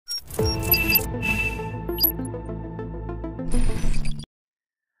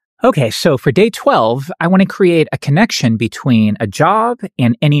Okay, so for day 12, I want to create a connection between a job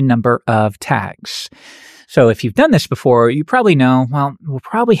and any number of tags. So if you've done this before, you probably know, well, we'll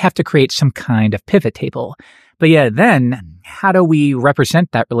probably have to create some kind of pivot table. But yeah, then how do we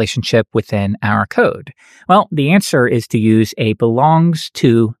represent that relationship within our code? Well, the answer is to use a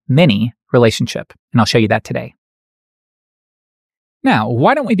BelongsToMany relationship, and I'll show you that today. Now,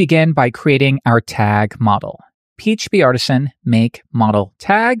 why don't we begin by creating our tag model? PHP artisan make model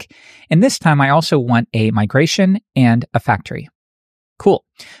tag. And this time I also want a migration and a factory. Cool.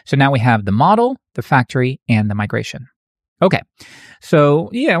 So now we have the model, the factory, and the migration. Okay. So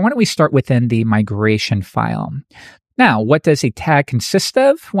yeah, why don't we start within the migration file? Now, what does a tag consist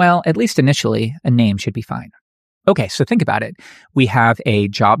of? Well, at least initially, a name should be fine. Okay, so think about it. We have a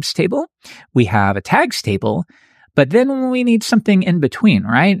jobs table, we have a tags table, but then we need something in between,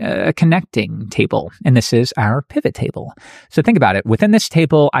 right? A connecting table. And this is our pivot table. So think about it. Within this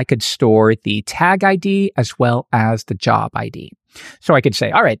table, I could store the tag ID as well as the job ID. So I could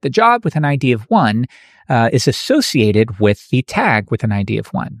say, all right, the job with an ID of 1 is associated with the tag with an ID of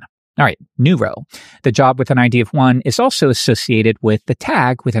 1. All right, new row. The job with an ID of 1 is also associated with the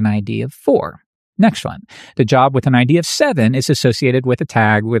tag with an ID of 4. Next one, the job with an ID of 7 is associated with a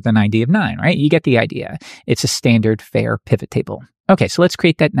tag with an ID of 9, right? You get the idea. It's a standard fair pivot table. Okay, so let's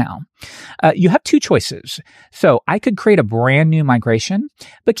create that now. You have two choices. So I could create a brand new migration,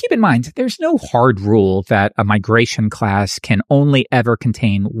 but keep in mind, there's no hard rule that a migration class can only ever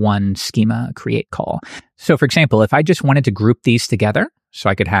contain one schema create call. So for example, if I just wanted to group these together, so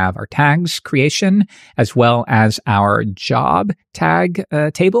I could have our tags creation as well as our job tag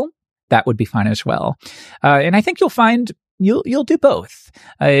table, that would be fine as well. And I think you'll find you'll do both.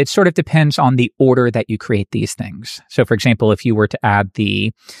 It sort of depends on the order that you create these things. So for example, if you were to add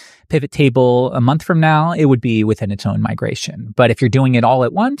the pivot table a month from now, it would be within its own migration. But if you're doing it all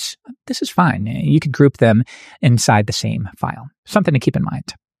at once, this is fine. You could group them inside the same file. Something to keep in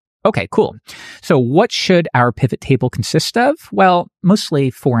mind. Okay, cool. So what should our pivot table consist of? Well, mostly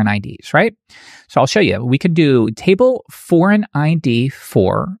foreign IDs, right? So I'll show you. We could do table foreign ID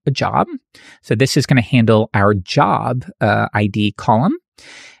for a job. So this is going to handle our job ID column.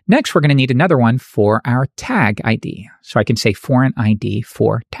 Next, we're going to need another one for our tag ID. So I can say foreign ID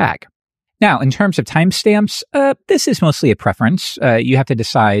for tag. Now, in terms of timestamps, this is mostly a preference. You have to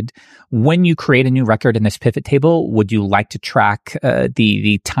decide when you create a new record in this pivot table, would you like to track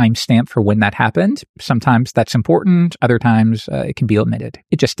the timestamp for when that happened? Sometimes that's important. Other times it can be omitted.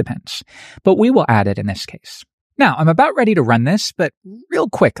 It just depends. But we will add it in this case. Now, I'm about ready to run this, but real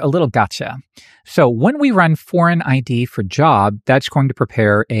quick, a little gotcha. So when we run foreign ID for job, that's going to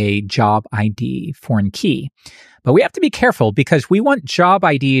prepare a job ID foreign key. But we have to be careful because we want job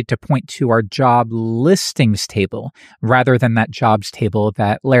ID to point to our job listings table rather than that jobs table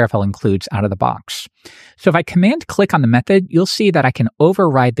that Laravel includes out of the box. So if I command click on the method, you'll see that I can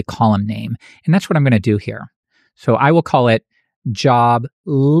override the column name. And that's what I'm going to do here. So I will call it job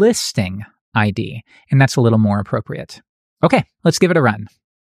listing ID. And that's a little more appropriate. Okay, let's give it a run.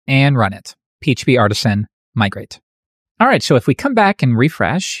 And run it. PHP artisan migrate. All right, so if we come back and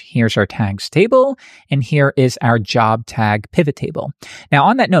refresh, here's our tags table, and here is our job tag pivot table. Now,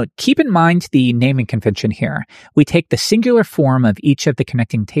 on that note, keep in mind the naming convention here. We take the singular form of each of the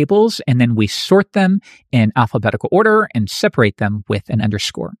connecting tables, and then we sort them in alphabetical order and separate them with an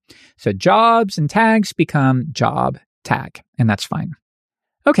underscore. So jobs and tags become job tag, and that's fine.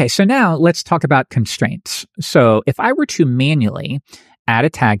 Okay, so now let's talk about constraints. So if I were to manually add a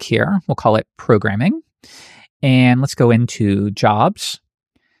tag here, we'll call it programming. And let's go into jobs.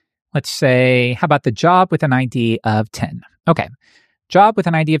 Let's say, how about the job with an ID of 10? Okay, job with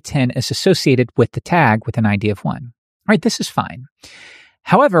an ID of 10 is associated with the tag with an ID of 1. All right, this is fine.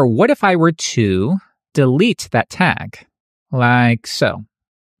 However, what if I were to delete that tag? Like so.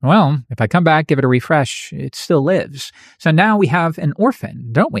 Well, if I come back, give it a refresh, it still lives. So now we have an orphan,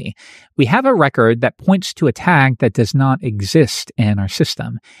 don't we? We have a record that points to a tag that does not exist in our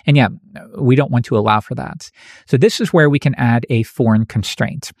system. And yeah, we don't want to allow for that. So this is where we can add a foreign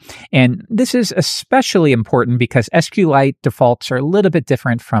constraint. And this is especially important because SQLite defaults are a little bit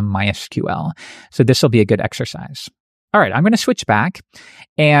different from MySQL. So this will be a good exercise. All right, I'm going to switch back.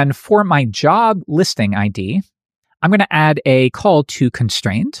 And for my job listing ID, I'm going to add a call to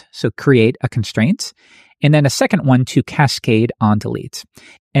constraint, so create a constraint, and then a second one to cascade on delete.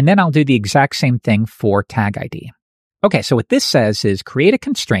 And then I'll do the exact same thing for tag ID. Okay, so what this says is create a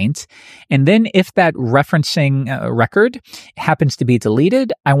constraint, and then if that referencing record happens to be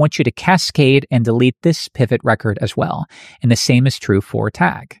deleted, I want you to cascade and delete this pivot record as well. And the same is true for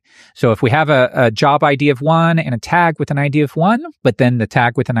tag. So if we have a job ID of 1 and a tag with an ID of 1, but then the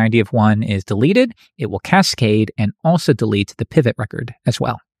tag with an ID of 1 is deleted, it will cascade and also delete the pivot record as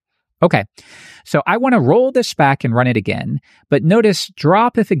well. Okay, so I want to roll this back and run it again, but notice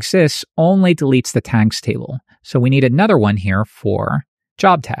drop if exists only deletes the tags table. So we need another one here for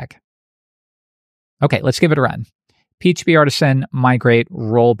job tag. Okay, let's give it a run. PHP Artisan migrate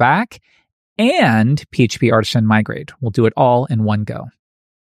rollback and PHP Artisan migrate. We'll do it all in one go.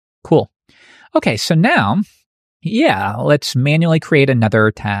 Cool. Okay, so now, let's manually create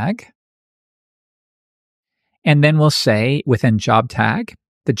another tag. And then we'll say within job tag,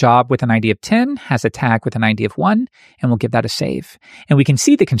 the job with an ID of 10 has a tag with an ID of 1, and we'll give that a save. And we can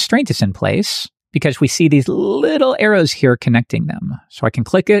see the constraint is in place because we see these little arrows here connecting them. So I can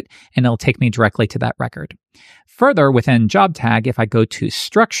click it, and it'll take me directly to that record. Further, within job tag, if I go to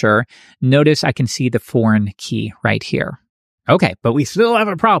structure, notice I can see the foreign key right here. Okay, but we still have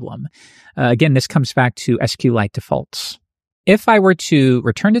a problem. Again, this comes back to SQLite defaults. If I were to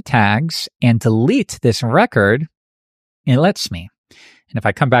return to tags and delete this record, it lets me. And if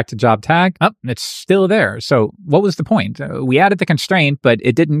I come back to job tag, it's still there. So what was the point? We added the constraint, but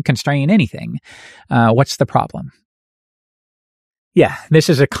it didn't constrain anything. What's the problem? Yeah, this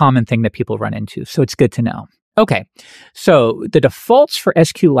is a common thing that people run into, so it's good to know. Okay, so the defaults for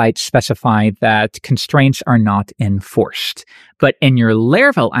SQLite specify that constraints are not enforced, but in your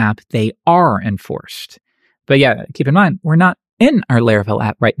Laravel app, they are enforced. But yeah, keep in mind, we're not in our Laravel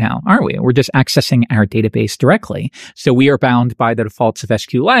app right now, are we? We're just accessing our database directly. So we are bound by the defaults of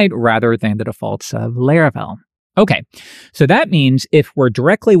SQLite rather than the defaults of Laravel. Okay, so that means if we're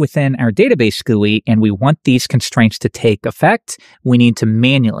directly within our database GUI and we want these constraints to take effect, we need to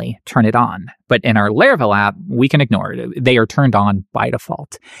manually turn it on. But in our Laravel app, we can ignore it. They are turned on by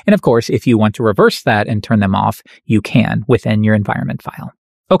default. And of course, if you want to reverse that and turn them off, you can within your environment file.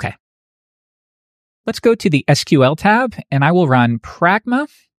 Okay. Let's go to the SQL tab, and I will run pragma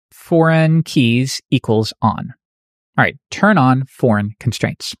foreign keys equals on. All right, turn on foreign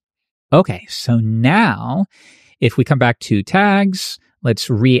constraints. Okay, so now if we come back to tags,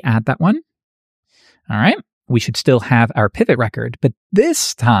 let's re-add that one. All right, we should still have our pivot record, but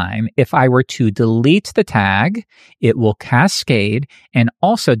this time, if I were to delete the tag, it will cascade and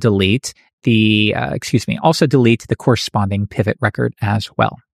also delete the, corresponding pivot record as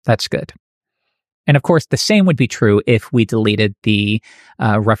well. That's good. And of course, the same would be true if we deleted the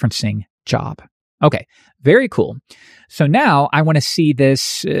referencing job. Okay, very cool. So now I want to see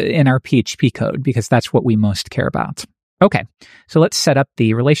this in our PHP code because that's what we most care about. Okay, so let's set up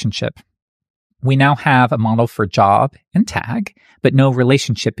the relationship. We now have a model for job and tag, but no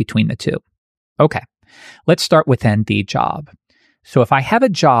relationship between the two. Okay, let's start within the job. So if I have a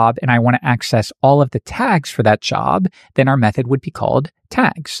job and I want to access all of the tags for that job, then our method would be called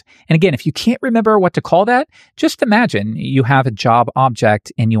tags. And again, if you can't remember what to call that, just imagine you have a job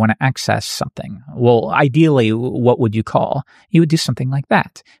object and you want to access something. Well, ideally, what would you call? You would do something like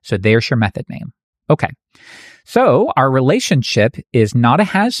that. So there's your method name. Okay. So our relationship is not a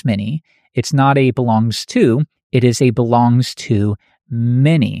has many. It's not a belongs to. It is a belongs to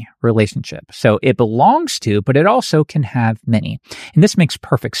many relationship. So it belongs to, but it also can have many. And this makes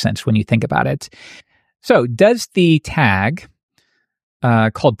perfect sense when you think about it. So does the tag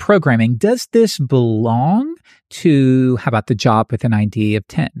called programming, does this belong to, how about the job with an ID of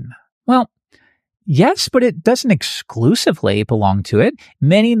 10? Well, yes, but it doesn't exclusively belong to it.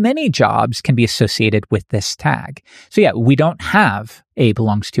 Many jobs can be associated with this tag. So yeah, we don't have a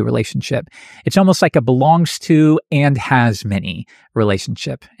belongs to relationship. It's almost like a belongs to and has many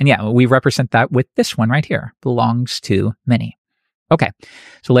relationship. And yeah, we represent that with this one right here, belongs to many. Okay,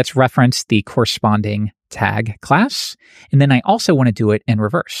 so let's reference the corresponding tag class. And then I also want to do it in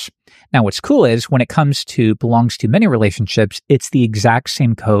reverse. Now, what's cool is when it comes to belongs to many relationships, it's the exact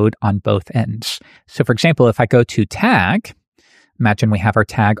same code on both ends. So for example, if I go to tag, imagine we have our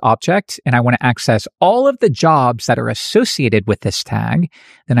tag object and I want to access all of the jobs that are associated with this tag,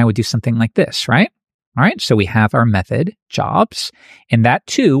 then I would do something like this, right? All right, so we have our method jobs, and that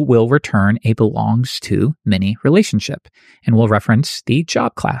too will return a belongs to many relationship, and we'll reference the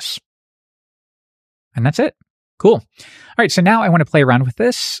job class. And that's it. Cool. All right, so now I want to play around with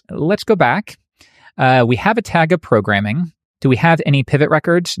this. Let's go back. We have a tag of programming. Do we have any pivot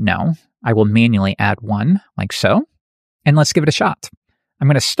records? No. I will manually add one, like so. And let's give it a shot. I'm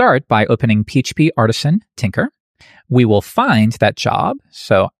going to start by opening PHP Artisan Tinker. We will find that job.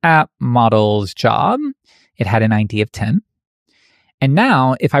 So app models job. It had an ID of 10. And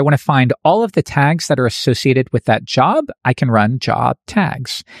now, if I want to find all of the tags that are associated with that job, I can run job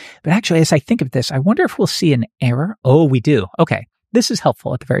tags. But actually, as I think of this, I wonder if we'll see an error. Oh, we do. Okay. This is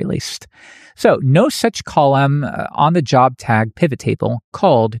helpful at the very least. So no such column on the job tag pivot table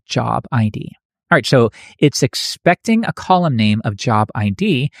called job ID. All right, so it's expecting a column name of job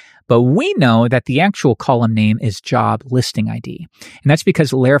ID, but we know that the actual column name is job listing ID. And that's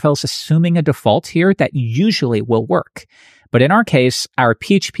because Laravel is assuming a default here that usually will work. But in our case, our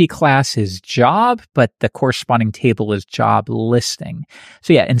PHP class is job, but the corresponding table is job listing.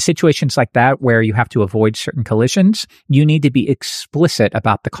 So yeah, in situations like that where you have to avoid certain collisions, you need to be explicit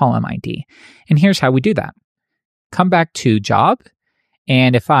about the column ID. And here's how we do that. Come back to job.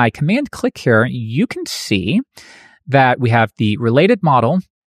 And if I command click here, you can see that we have the related model,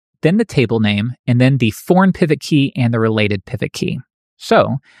 then the table name, and then the foreign pivot key and the related pivot key.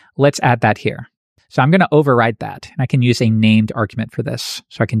 So let's add that here. So I'm going to override that, and I can use a named argument for this.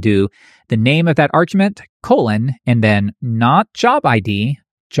 So I can do the name of that argument, colon, and then not job ID,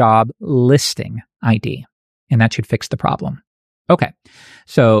 job listing ID. And that should fix the problem. Okay,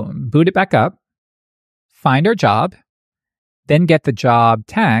 so boot it back up, find our job, then get the job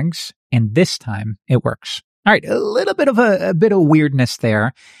tags, and this time it works. All right, a little bit of a bit of weirdness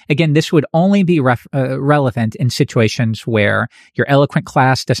there. Again, this would only be relevant in situations where your Eloquent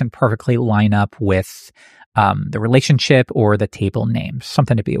class doesn't perfectly line up with the relationship or the table names,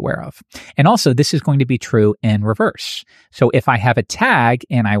 something to be aware of. And also, this is going to be true in reverse. So if I have a tag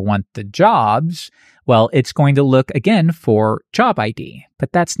and I want the jobs, well, it's going to look again for job ID,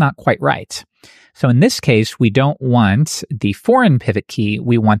 but that's not quite right. So in this case, we don't want the foreign pivot key.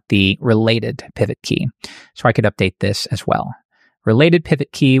 We want the related pivot key. So I could update this as well. Related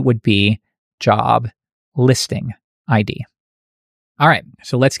pivot key would be job listing ID. All right,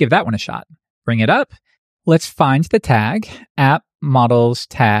 so let's give that one a shot. Bring it up. Let's find the tag, app models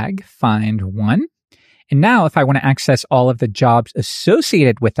tag, find one. And now if I want to access all of the jobs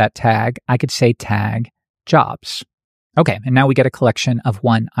associated with that tag, I could say tag jobs. Okay, and now we get a collection of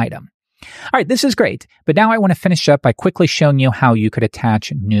one item. All right, this is great, but now I want to finish up by quickly showing you how you could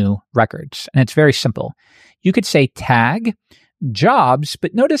attach new records. And it's very simple. You could say tag jobs,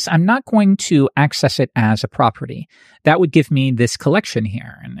 but notice I'm not going to access it as a property. That would give me this collection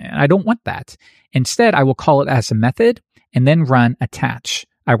here, and I don't want that. Instead, I will call it as a method and then run attach.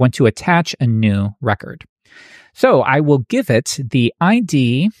 I want to attach a new record. So I will give it the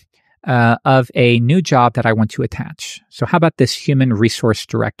ID of a new job that I want to attach. So how about this human resource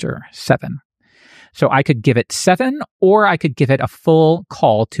director 7? So I could give it 7, or I could give it a full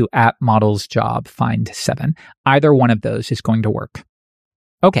call to app models job find 7. Either one of those is going to work.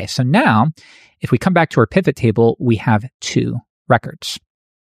 Okay, so now if we come back to our pivot table, we have 2 records.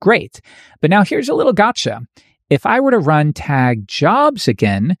 Great. But now here's a little gotcha. If I were to run tag jobs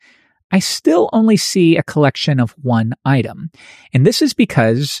again, I still only see a collection of one item. And this is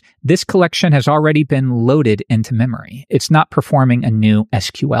because this collection has already been loaded into memory. It's not performing a new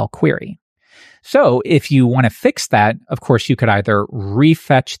SQL query. So if you want to fix that, of course, you could either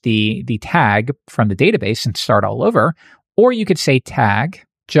refetch the tag from the database and start all over, or you could say tag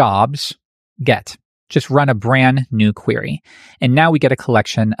jobs get. Just run a brand new query. And now we get a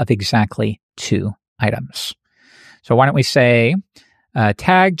collection of exactly 2 items. So why don't we say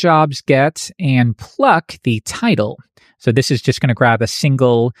tag jobs get and pluck the title. So this is just going to grab a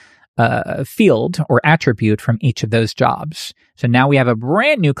single field or attribute from each of those jobs. So now we have a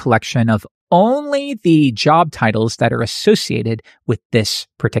brand new collection of only the job titles that are associated with this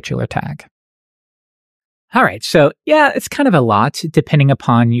particular tag. All right, so yeah, it's kind of a lot depending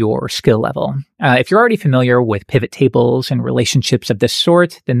upon your skill level. If you're already familiar with pivot tables and relationships of this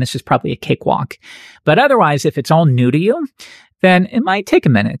sort, then this is probably a cakewalk. But otherwise, if it's all new to you, then it might take a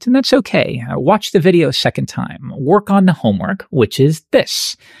minute, and that's okay. Watch the video a second time. Work on the homework, which is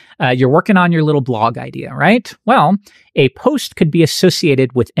this. You're working on your little blog idea, right? Well, a post could be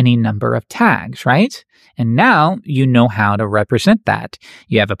associated with any number of tags, right? And now you know how to represent that.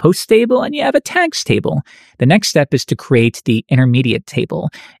 You have a post table and you have a tags table. The next step is to create the intermediate table,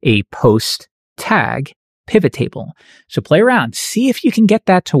 a post tag pivot table. So play around, see if you can get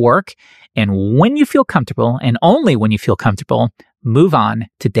that to work. And when you feel comfortable, and only when you feel comfortable, move on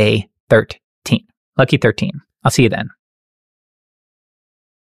to day 13. Lucky 13. I'll see you then.